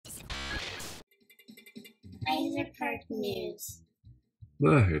Weisser Park News.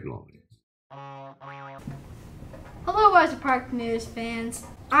 The headlines. Hello, Weisser Park News fans.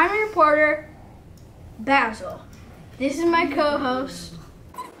 I'm your reporter, Basil. This is my co-host.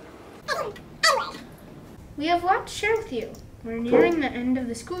 We have a lot to share with you. We're nearing the end of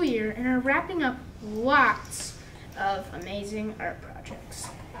the school year and are wrapping up lots of amazing art projects.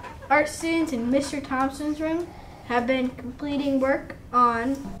 Art students in Mr. Thompson's room have been completing work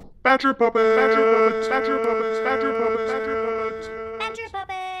on Badger puppet! Badger puppet! Badger puppet! Badger puppet! Badger puppet! Badger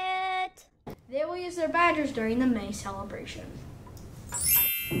puppet! They will use their badgers during the May celebration.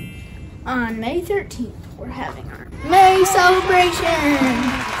 On May 13th, we're having our May celebration!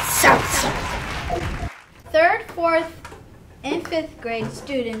 Southside! 3rd, 4th, and 5th grade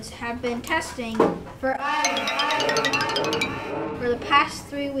students have been testing for the past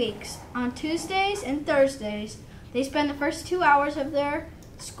 3 weeks. On Tuesdays and Thursdays, they spend the first 2 hours of their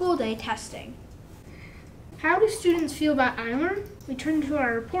school day testing. How do students feel about iLearn? We turn to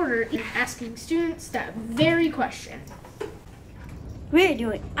our reporter asking students that very question. We're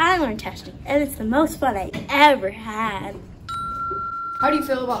doing iLearn testing, and it's the most fun I ever had. How do you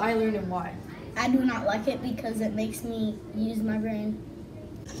feel about iLearn and why? I do not like it because it makes me use my brain.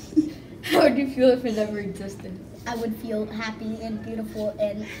 How would you feel if it never existed? I would feel happy and beautiful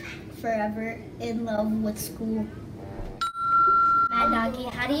and forever in love with school. Mad Doggy,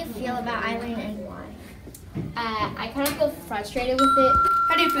 how do you feel about iLearn and why? I kind of feel frustrated with it.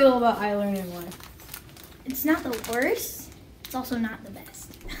 How do you feel about iLearn and why? It's not the worst. It's also not the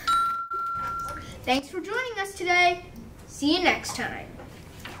best. Thanks for joining us today. See you next time.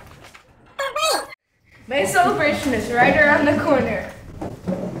 May celebration is right around the corner.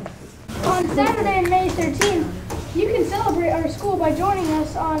 On Saturday, May 13th, you can celebrate our school by joining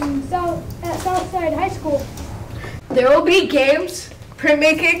us at Southside High School. There will be games,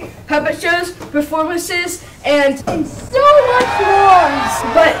 printmaking, puppet shows, performances, and So much more!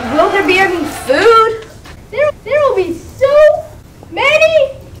 but will there be any food? There will be so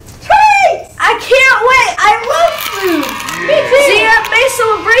many treats! I can't wait! I love food! Me too! See you at May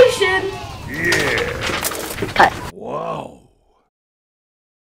celebration! Wow.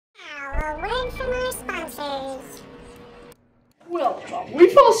 A word from our sponsors. Well, Tom,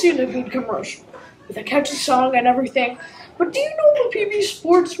 we've all seen a good commercial with a catchy song and everything. But do you know the PB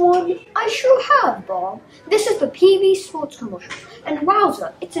Sports one? I sure have, Bob. This is the PB Sports commercial. And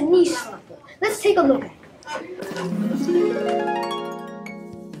wowza, it's a knee slapper. Let's take a look at it.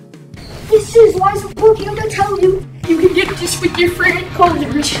 This is Weisser Park here to tell you. You can get this with your favorite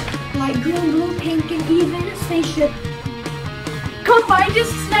colors. Like green, blue, pink, and even a spaceship. Come find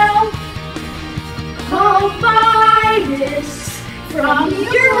us now. Come buy this from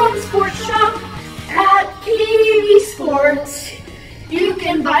your own sports shop at PB Sports. You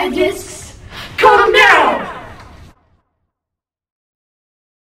can buy this. Come now!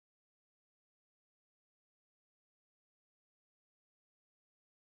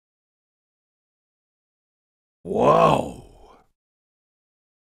 Wow.